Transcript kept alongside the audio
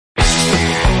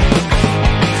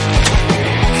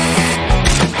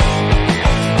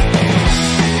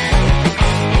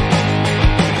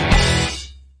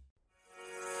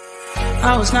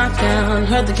I was knocked down,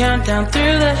 heard the countdown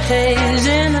through the haze,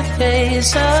 in the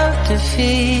face of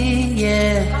defeat,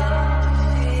 yeah.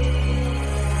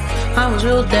 I was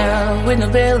ruled out with no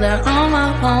bailout, on my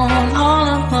own, all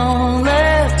alone,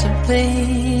 left to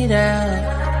bleed out.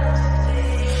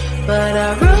 But I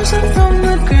rose up from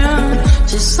the ground,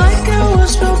 just like I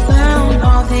was spellbound.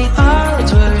 All the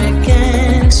odds were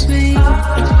against me,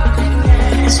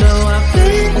 so I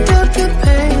picked up the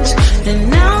pace, and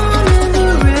now I'm in the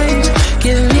race.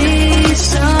 Give me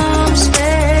some space.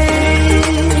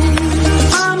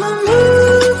 I'm a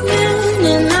movement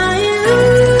and I ain't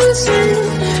losing.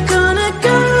 Gonna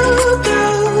go, go,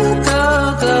 go,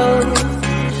 go.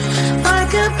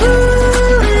 Like a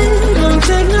bullet, don't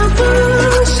take no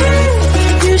bullshit.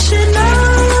 You should know,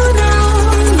 no,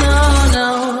 no, no.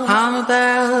 I'm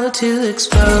about to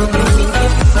explode.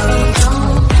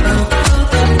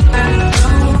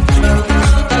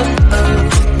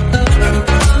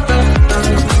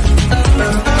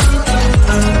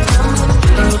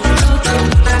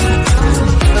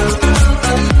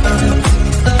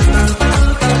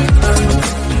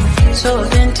 So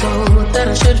I've been told that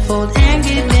I should fold and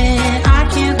give in. I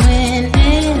can't win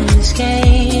in this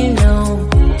game, no.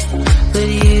 But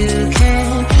you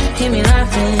can hear me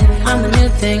laughing. I'm the new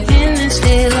thing in this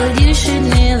field. You should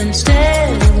kneel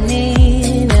instead of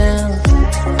me now.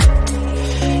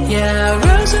 Yeah, I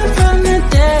rose up from the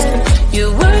dead.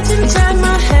 Your words inside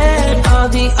my head. All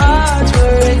the odds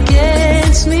were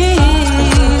against me,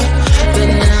 but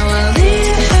now I'll lead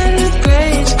ahead with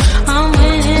grace. I'm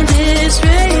winning this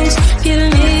race. Give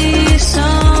me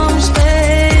some space.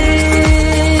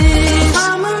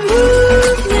 I'm a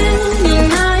movement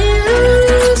and I ain't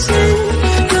losing.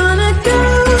 Gonna go,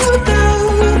 go,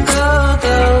 go,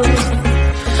 go.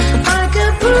 Like a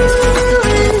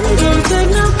bullet, don't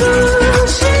take no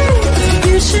bullshit.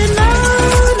 You should know,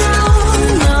 no,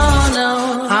 no, no.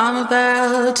 I'm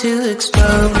about to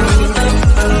explode.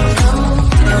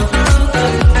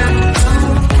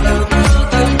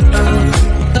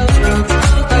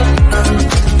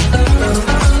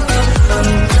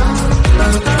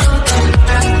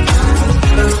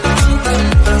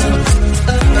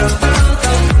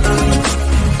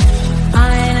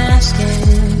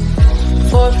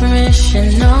 Permission,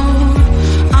 no,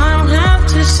 I don't have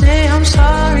to say I'm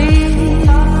sorry.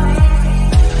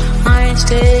 I ain't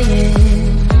staying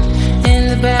in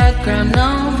the background,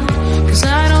 no, 'cause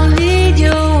I don't need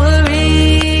your worry.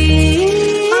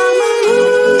 I'm a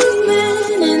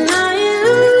movement and I ain't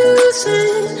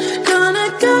losing. Gonna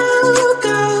go,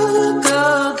 go, go,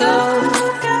 go.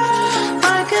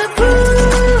 Like a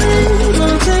bullet,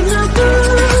 won't take no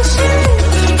bullshit.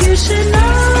 You should know.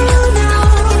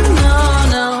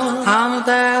 I'm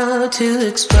about to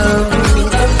explode.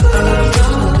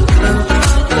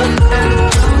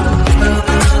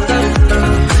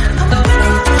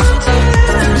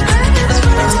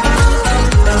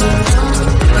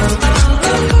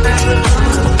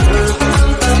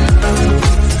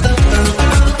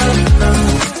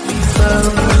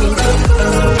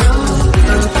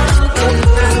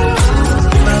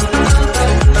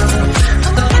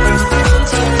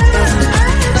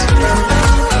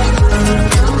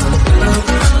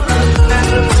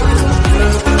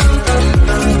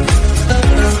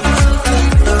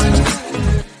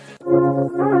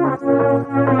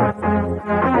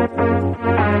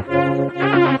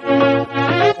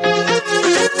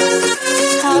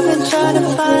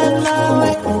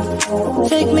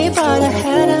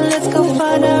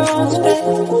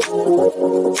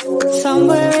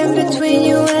 Somewhere in between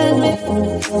you and me,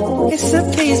 it's a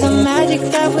piece of magic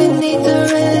that we need to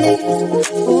release.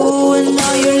 Ooh, and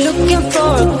now you're looking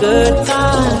for a good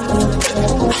time.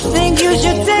 I think you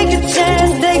should take a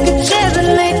chance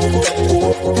with me.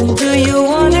 And do you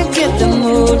wanna get the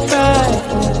mood right?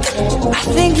 I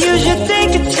think you should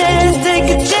take a chance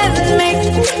with me.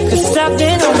 'Cause I've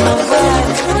been on my way.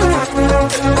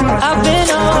 I've been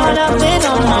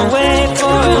on my way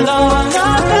for a long,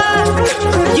 long time.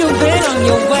 You've been on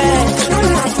your way.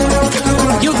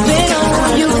 You've been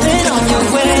on your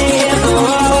way for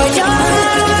all your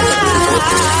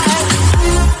life.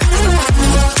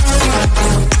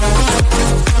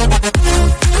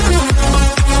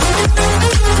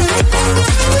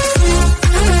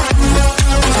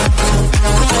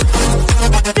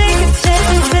 Take a chance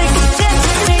with me.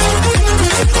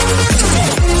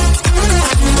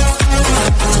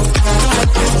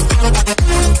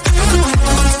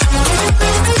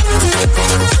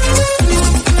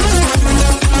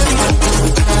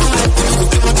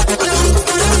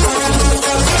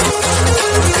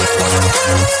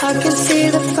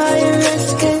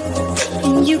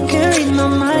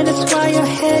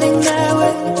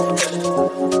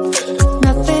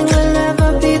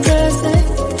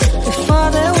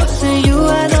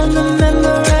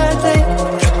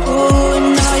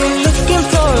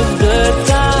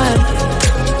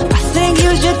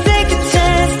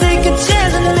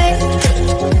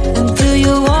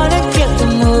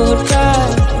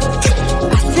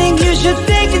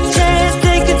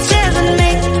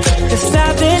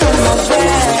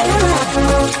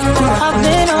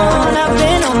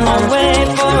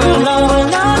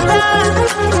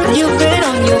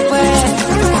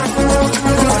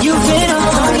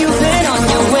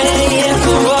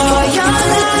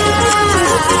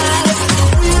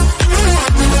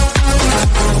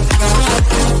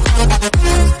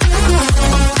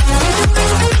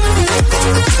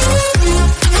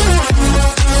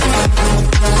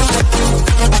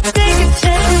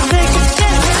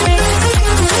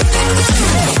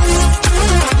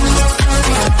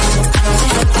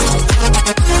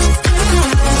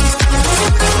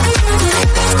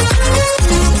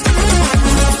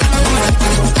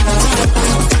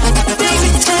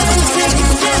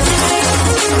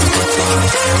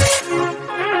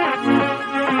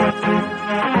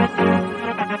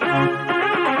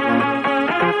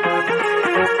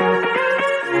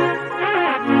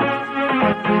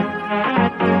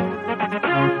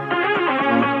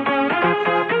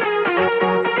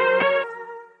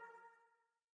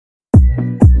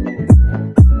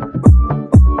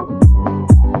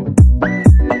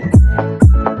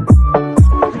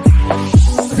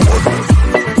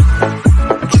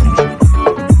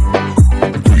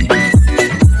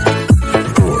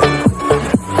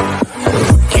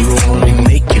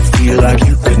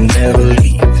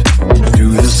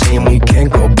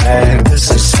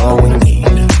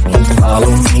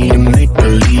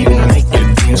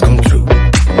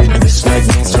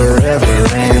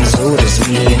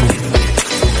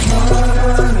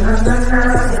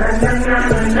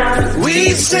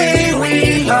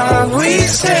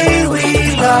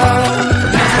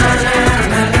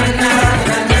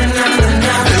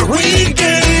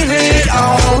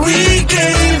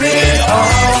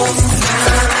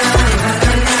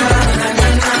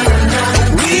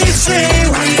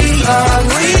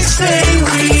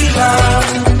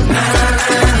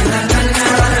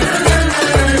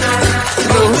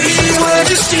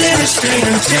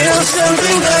 until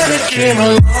something better came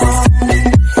along.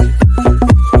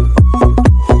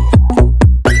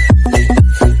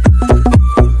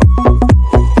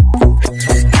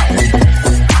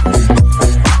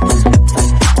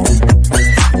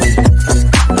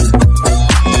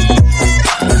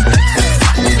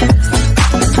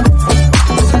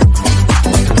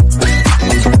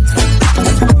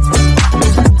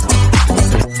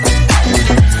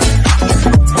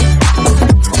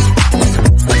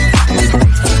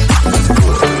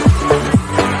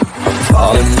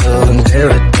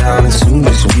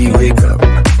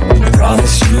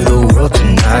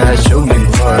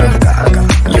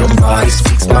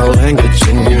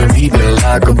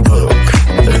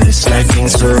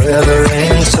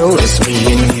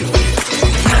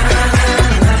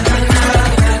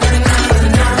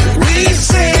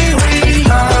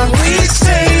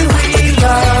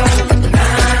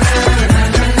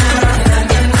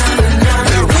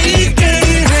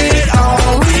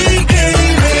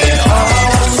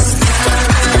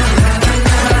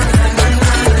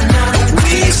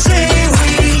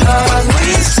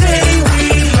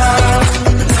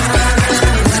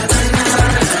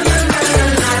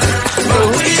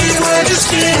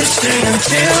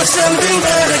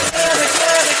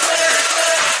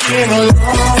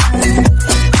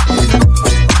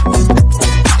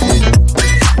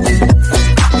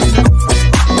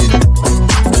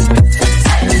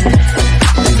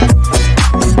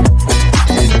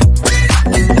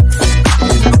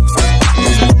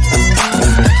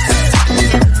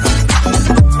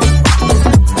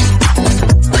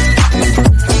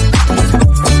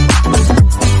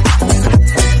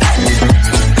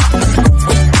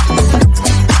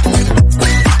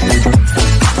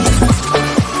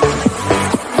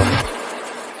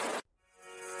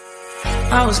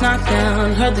 I was knocked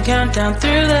down, heard the countdown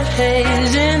through the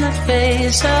haze, in the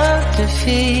face of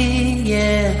defeat,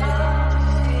 yeah.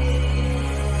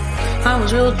 I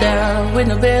was ruled out with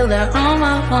no bailout, on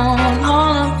my own,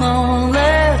 all alone,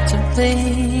 left to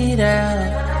bleed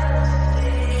out.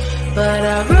 But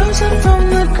I rose up from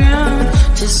the ground,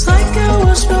 just like I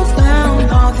was spellbound.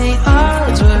 All the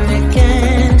odds were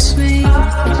against me,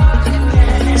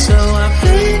 so I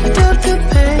picked up the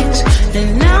pace,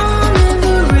 and now I'm in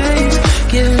the race.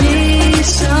 Give me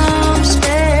some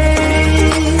space.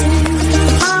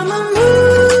 I'm a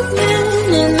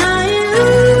movement and I ain't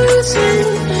losing.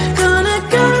 Gonna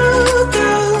go,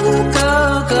 go, go,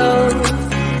 go.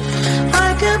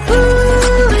 Like a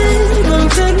bullet, won't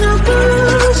take no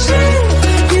bullshit.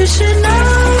 You should know,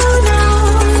 no,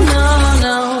 no,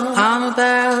 no. I'm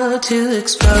about to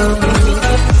explode.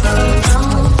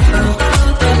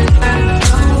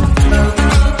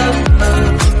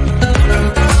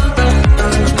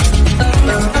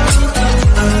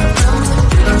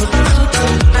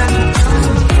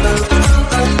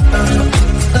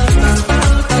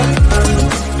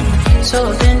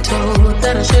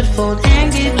 I should fold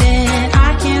and give in.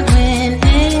 I can't win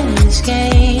in this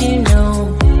game,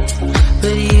 no.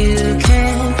 But you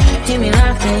can hear me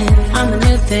laughing. I'm the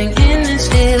new thing in this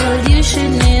field. You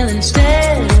should kneel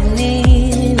instead of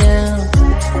me now.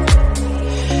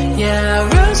 Yeah, I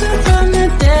rose up from the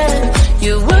dead.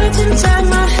 Your words inside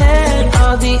my head.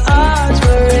 All the odds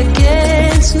were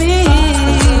against me,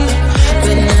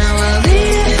 but now I'll be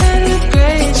ahead with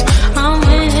grace. I'm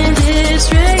winning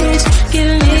this race.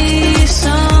 Give me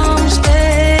some space.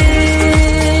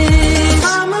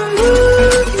 I'm a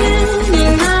movement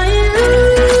and I ain't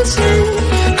losing.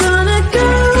 Gonna go,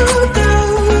 go,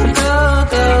 go,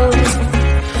 go.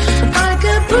 Like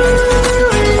a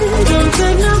bullet, don't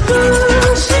take no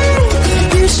bullshit.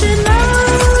 You should know,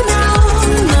 no,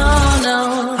 no, no.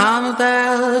 I'm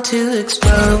about to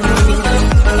explode.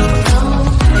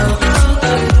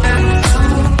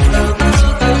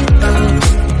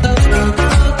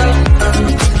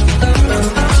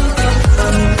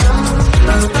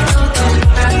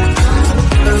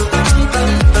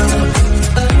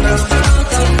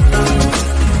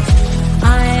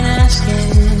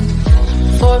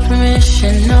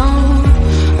 No,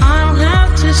 I don't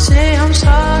have to say I'm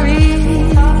sorry.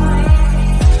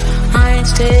 I ain't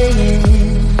staying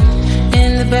in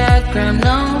the background,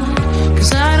 no,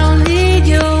 'cause I don't need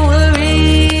your worry.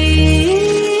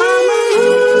 I'm a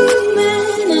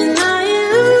movement and I ain't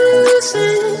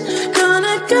losing.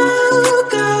 Gonna go,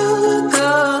 go,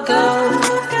 go, go.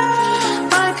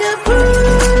 Like a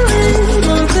bullet,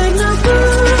 won't take no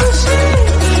bullshit.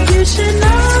 You should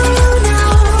know, no,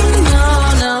 no,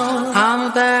 no. I'm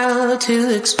about to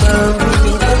explode.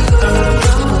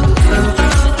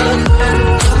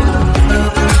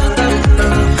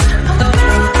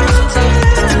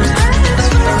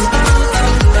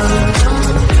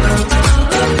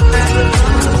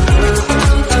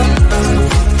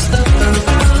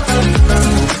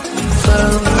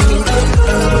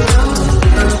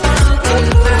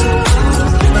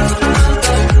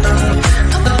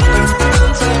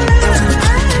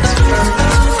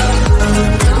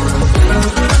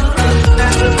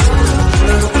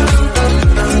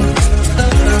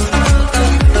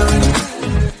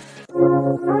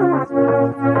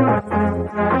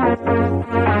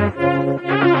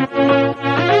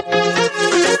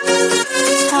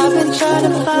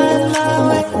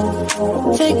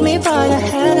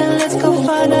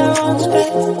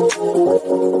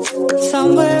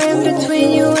 Somewhere in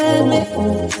between you and me,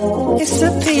 it's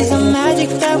a piece of magic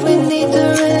that we need to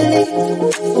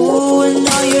release. Ooh, and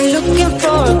now you're looking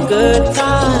for a good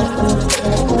time.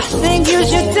 I think you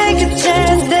should take a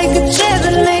chance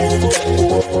with me.